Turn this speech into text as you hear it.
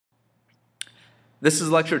This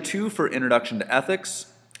is lecture 2 for Introduction to Ethics,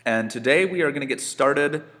 and today we are going to get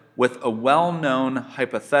started with a well-known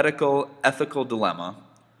hypothetical ethical dilemma,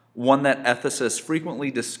 one that ethicists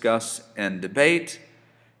frequently discuss and debate,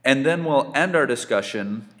 and then we'll end our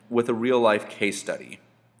discussion with a real-life case study.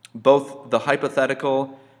 Both the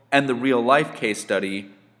hypothetical and the real-life case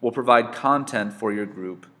study will provide content for your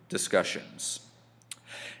group discussions.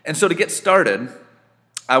 And so to get started,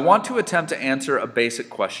 I want to attempt to answer a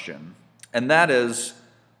basic question, and that is,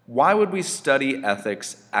 why would we study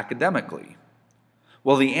ethics academically?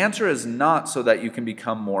 Well, the answer is not so that you can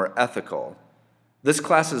become more ethical. This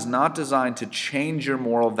class is not designed to change your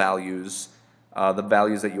moral values, the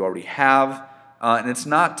values that you already have, and it's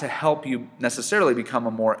not to help you necessarily become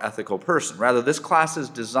a more ethical person. Rather, this class is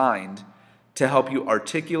designed to help you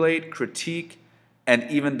articulate, critique, and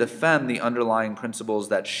even defend the underlying principles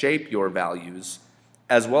that shape your values,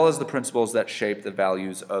 as well as the principles that shape the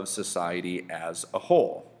values of society as a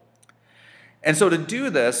whole. And so to do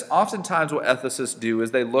this, oftentimes what ethicists do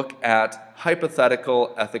is they look at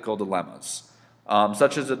hypothetical ethical dilemmas,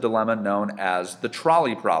 such as a dilemma known as the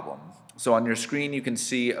trolley problem. So on your screen you can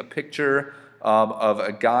see a picture of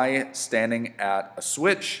a guy standing at a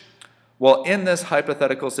switch. Well, in this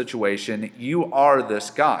hypothetical situation, you are this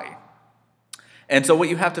guy. And so what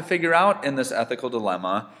you have to figure out in this ethical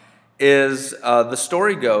dilemma is the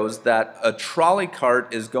story goes that a trolley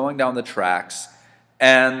cart is going down the tracks,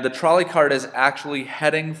 and the trolley cart is actually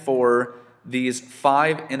heading for these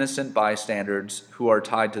 5 innocent bystanders who are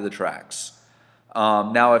tied to the tracks.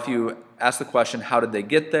 Now, if you ask the question, how did they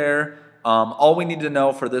get there? All we need to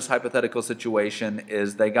know for this hypothetical situation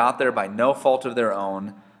is they got there by no fault of their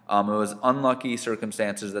own. It was unlucky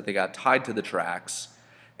circumstances that they got tied to the tracks.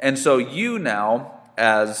 And so you now,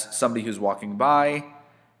 as somebody who's walking by,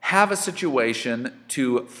 have a situation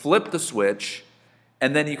to flip the switch,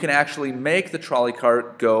 and then you can actually make the trolley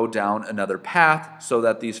cart go down another path so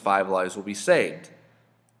that these 5 lives will be saved.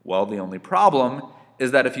 Well, the only problem is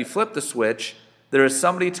that if you flip the switch, there is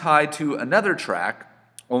somebody tied to another track,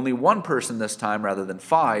 only one person this time rather than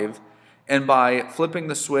 5, and by flipping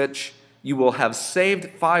the switch, you will have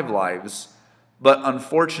saved 5 lives, but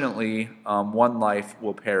unfortunately, 1 life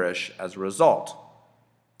will perish as a result.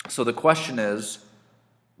 So the question is,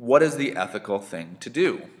 what is the ethical thing to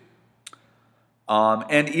do?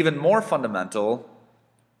 And even more fundamental,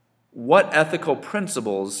 what ethical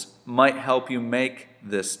principles might help you make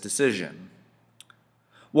this decision?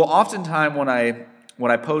 Well, oftentimes when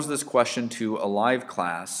I pose this question to a live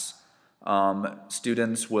class,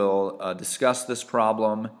 students will discuss this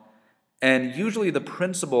problem, and usually the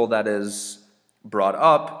principle that is brought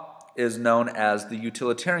up is known as the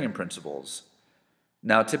utilitarian principles.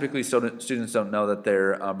 Now, typically students don't know that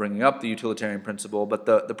they're bringing up the utilitarian principle, but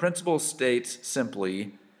the principle states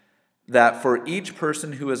simply that for each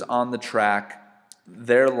person who is on the track,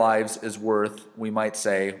 their lives is worth, we might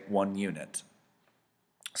say, 1 unit.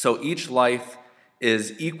 So each life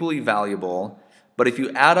is equally valuable, but if you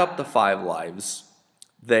add up the 5 lives,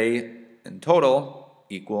 they, in total,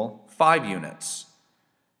 equal 5 units.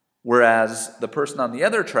 Whereas the person on the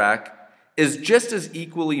other track is just as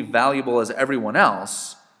equally valuable as everyone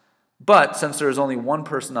else, but since there is only one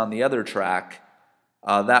person on the other track,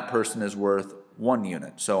 that person is worth 1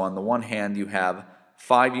 unit. So on the one hand, you have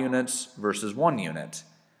 5 units versus 1 unit.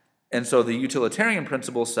 And so the utilitarian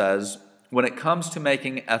principle says, when it comes to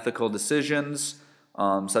making ethical decisions,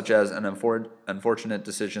 such as an unfortunate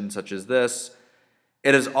decision such as this,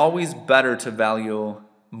 it is always better to value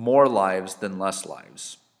more lives than less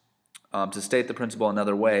lives. To state the principle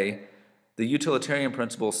another way, the utilitarian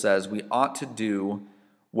principle says we ought to do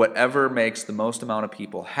whatever makes the most amount of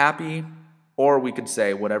people happy, or we could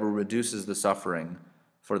say whatever reduces the suffering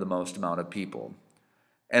for the most amount of people.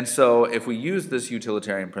 And so if we use this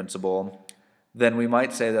utilitarian principle, then we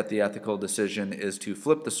might say that the ethical decision is to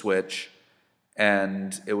flip the switch,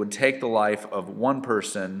 and it would take the life of 1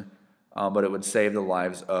 person, but it would save the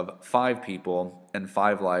lives of 5 people, and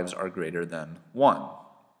 5 lives are greater than 1.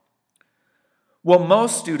 Well,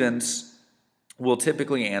 most students will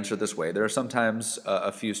typically answer this way. There are sometimes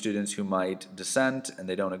a few students who might dissent and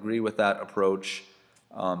they don't agree with that approach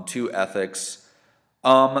to ethics.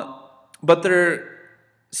 But there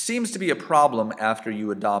seems to be a problem after you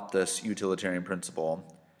adopt this utilitarian principle.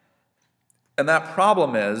 And that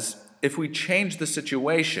problem is, if we change the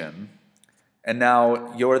situation, and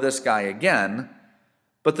now you're this guy again,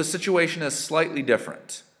 but the situation is slightly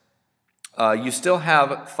different. You still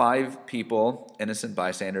have 5 people, innocent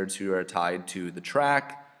bystanders, who are tied to the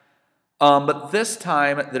track, but this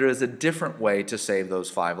time there is a different way to save those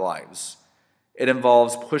 5 lives. It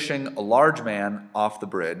involves pushing a large man off the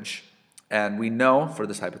bridge, And we know for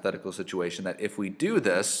this hypothetical situation that if we do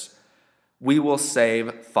this, we will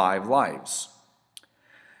save 5 lives.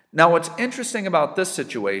 Now, what's interesting about this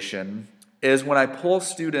situation is when I poll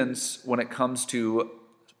students when it comes to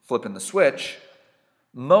flipping the switch,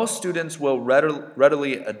 most students will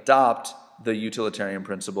readily adopt the utilitarian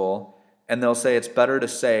principle, and they'll say it's better to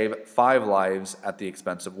save 5 lives at the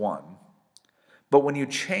expense of 1. But when you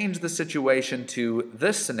change the situation to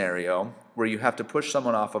this scenario, where you have to push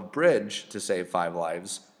someone off a bridge to save 5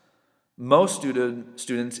 lives, most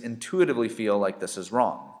students intuitively feel like this is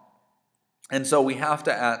wrong. And so we have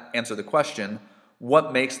to answer the question,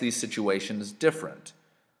 what makes these situations different?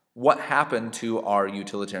 What happened to our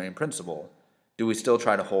utilitarian principle? Do we still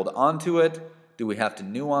try to hold on to it? Do we have to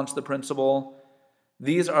nuance the principle?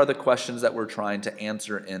 These are the questions that we're trying to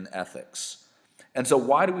answer in ethics. And so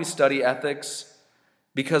why do we study ethics?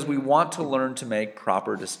 Because we want to learn to make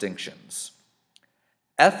proper distinctions.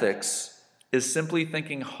 Ethics is simply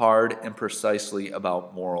thinking hard and precisely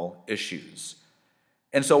about moral issues.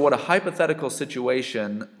 And so what a hypothetical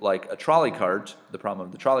situation like a trolley cart, the problem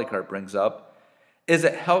of the trolley cart, brings up, is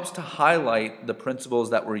it helps to highlight the principles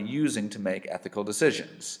that we're using to make ethical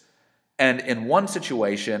decisions. And in one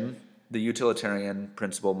situation, the utilitarian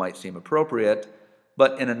principle might seem appropriate,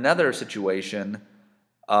 but in another situation,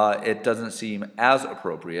 it doesn't seem as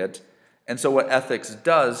appropriate. And so what ethics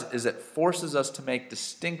does is it forces us to make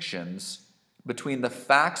distinctions between the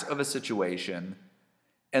facts of a situation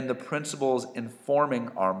and the principles informing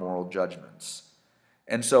our moral judgments.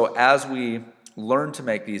 And so as we learn to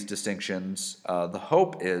make these distinctions, the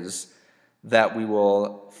hope is that we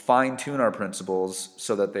will fine-tune our principles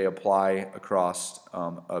so that they apply across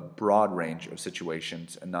a broad range of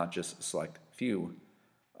situations and not just a select few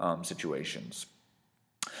situations.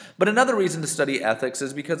 But another reason to study ethics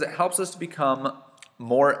is because it helps us to become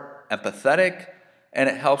more empathetic, and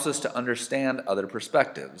it helps us to understand other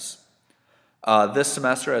perspectives. This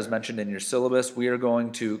semester, as mentioned in your syllabus, we are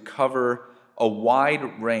going to cover a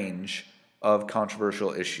wide range of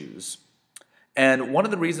controversial issues. And one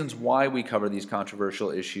of the reasons why we cover these controversial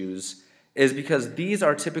issues is because these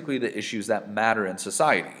are typically the issues that matter in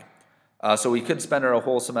society. So we could spend our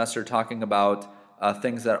whole semester talking about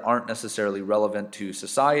things that aren't necessarily relevant to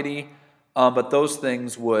society, but those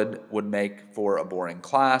things would make for a boring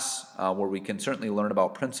class where we can certainly learn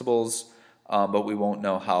about principles, but we won't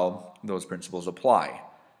know how those principles apply.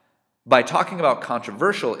 By talking about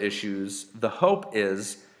controversial issues, the hope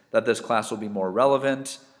is that this class will be more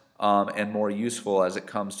relevant and more useful as it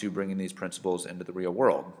comes to bringing these principles into the real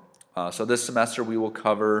world. So this semester we will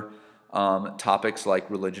cover topics like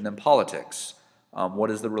religion and politics. What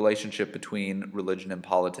is the relationship between religion and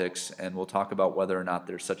politics? And we'll talk about whether or not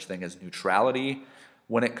there's such thing as neutrality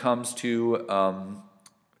when it comes to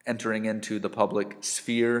entering into the public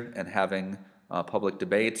sphere and having public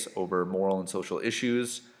debates over moral and social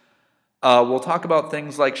issues. We'll talk about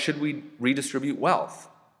things like, should we redistribute wealth?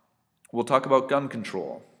 We'll talk about gun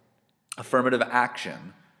control, affirmative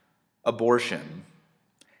action, abortion,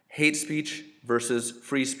 hate speech versus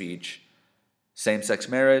free speech, same-sex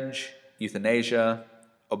marriage, euthanasia,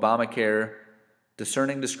 Obamacare,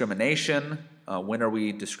 discerning discrimination, when are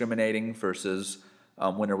we discriminating versus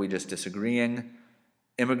when are we just disagreeing,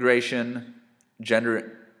 immigration,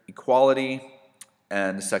 gender equality,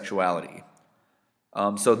 and sexuality.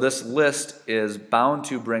 So this list is bound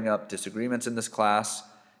to bring up disagreements in this class,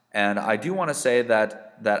 and I do want to say that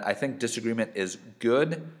I think disagreement is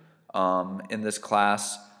good in this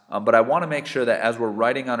class, but I want to make sure that as we're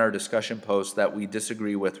writing on our discussion posts that we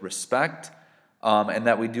disagree with respect, and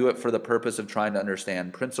that we do it for the purpose of trying to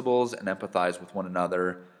understand principles and empathize with one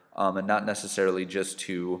another, and not necessarily just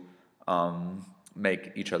to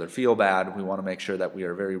make each other feel bad. We want to make sure that we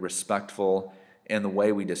are very respectful in the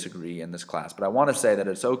way we disagree in this class. But I want to say that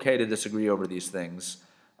it's okay to disagree over these things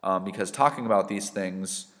because talking about these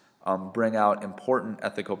things bring out important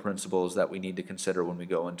ethical principles that we need to consider when we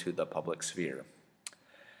go into the public sphere.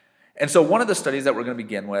 And so one of the studies that we're going to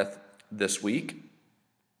begin with this week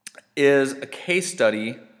is a case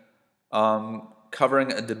study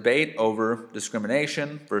covering a debate over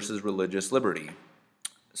discrimination versus religious liberty.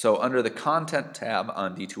 So under the Content tab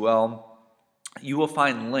on D2L, you will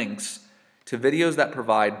find links to videos that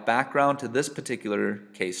provide background to this particular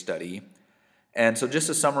case study. And so just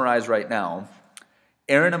to summarize right now,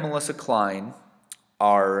 Aaron and Melissa Klein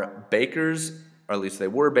are bakers, or at least they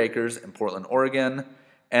were bakers in Portland, Oregon,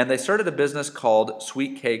 and they started a business called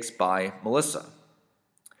Sweet Cakes by Melissa.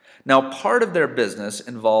 Now, part of their business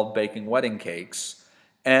involved baking wedding cakes,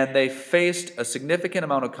 and they faced a significant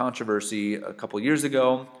amount of controversy a couple years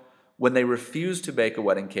ago when they refused to bake a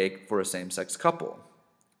wedding cake for a same-sex couple.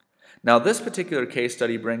 Now, this particular case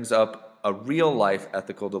study brings up a real-life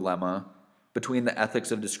ethical dilemma between the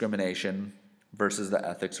ethics of discrimination versus the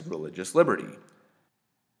ethics of religious liberty.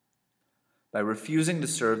 By refusing to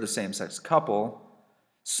serve the same-sex couple,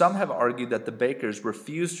 some have argued that the bakers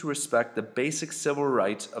refused to respect the basic civil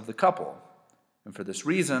rights of the couple. And for this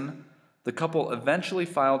reason, the couple eventually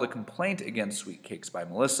filed a complaint against Sweet Cakes by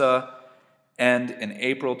Melissa, and in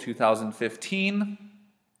April 2015,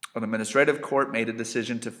 an administrative court made a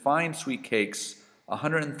decision to fine Sweet Cakes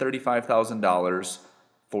 $135,000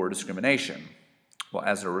 for discrimination. Well,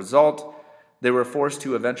 as a result, they were forced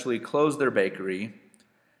to eventually close their bakery.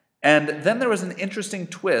 And then there was an interesting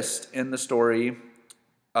twist in the story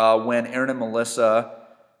when Aaron and Melissa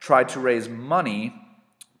tried to raise money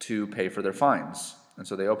to pay for their fines. And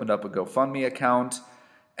so they opened up a GoFundMe account,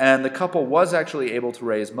 and the couple was actually able to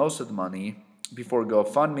raise most of the money before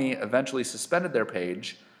GoFundMe eventually suspended their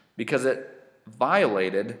page because it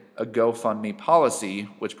violated a GoFundMe policy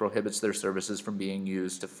which prohibits their services from being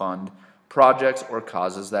used to fund projects or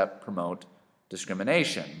causes that promote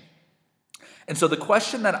discrimination. And so the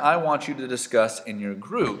question that I want you to discuss in your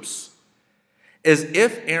groups is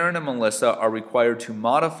if Aaron and Melissa are required to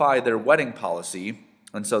modify their wedding policy,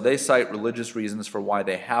 and so they cite religious reasons for why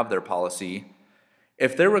they have their policy,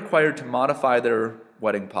 if they're required to modify their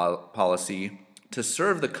wedding policy to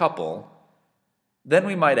serve the couple, then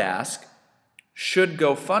we might ask, should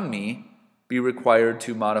GoFundMe be required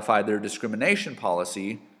to modify their discrimination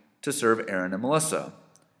policy to serve Aaron and Melissa?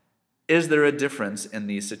 Is there a difference in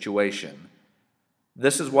these situations?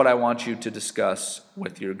 This is what I want you to discuss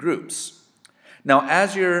with your groups. Now,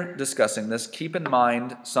 as you're discussing this, keep in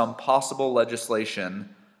mind some possible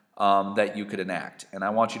legislation that you could enact. And I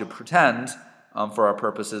want you to pretend, for our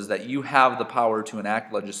purposes, that you have the power to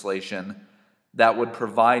enact legislation that would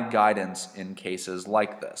provide guidance in cases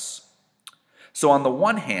like this. So on the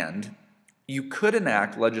one hand, you could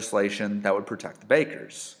enact legislation that would protect the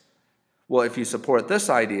bakers. Well, if you support this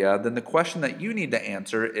idea, then the question that you need to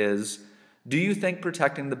answer is, do you think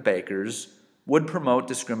protecting the bakers would promote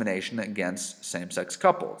discrimination against same-sex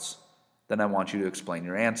couples? Then I want you to explain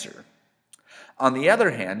your answer. On the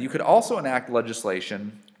other hand, you could also enact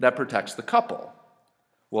legislation that protects the couple.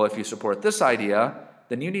 Well, if you support this idea,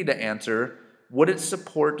 then you need to answer, would it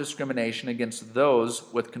support discrimination against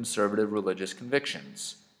those with conservative religious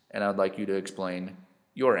convictions? And I'd like you to explain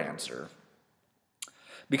your answer.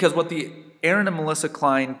 Because what the Aaron and Melissa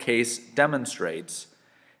Klein case demonstrates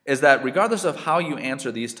is that regardless of how you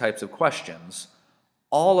answer these types of questions,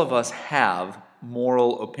 all of us have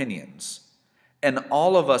moral opinions, and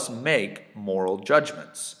all of us make moral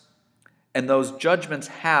judgments. And those judgments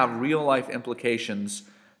have real-life implications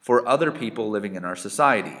for other people living in our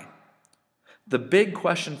society. The big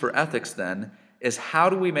question for ethics, then, is how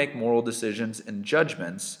do we make moral decisions and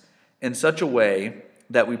judgments in such a way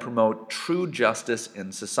that we promote true justice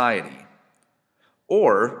in society?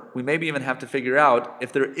 Or we maybe even have to figure out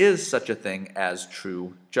if there is such a thing as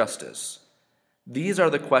true justice. These are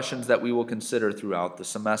the questions that we will consider throughout the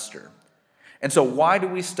semester. And so why do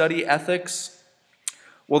we study ethics?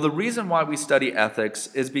 Well, the reason why we study ethics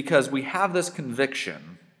is because we have this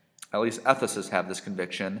conviction, at least ethicists have this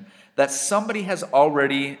conviction, that somebody has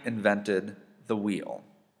already invented the wheel.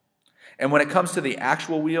 And when it comes to the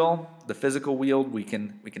actual wheel, the physical wheel, we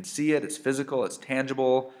can see it, it's physical, it's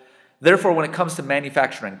tangible. Therefore, when it comes to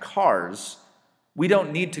manufacturing cars, we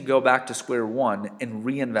don't need to go back to square one and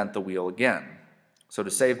reinvent the wheel again. So to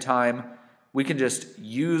save time, we can just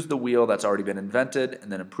use the wheel that's already been invented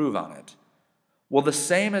and then improve on it. Well, the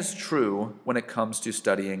same is true when it comes to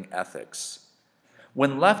studying ethics.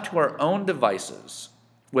 When left to our own devices,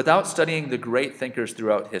 without studying the great thinkers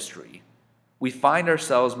throughout history, we find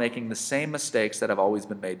ourselves making the same mistakes that have always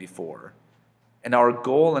been made before. And our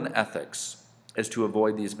goal in ethics is to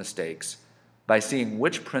avoid these mistakes by seeing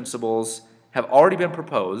which principles have already been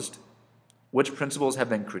proposed, which principles have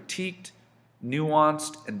been critiqued,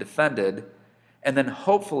 nuanced, and defended, and then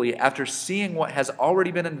hopefully, after seeing what has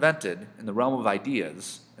already been invented in the realm of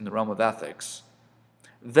ideas, in the realm of ethics,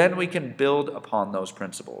 then we can build upon those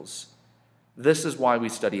principles. This is why we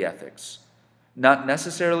study ethics, not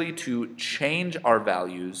necessarily to change our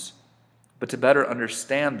values, but to better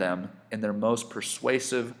understand them in their most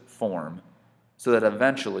persuasive form so that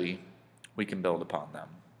eventually we can build upon them.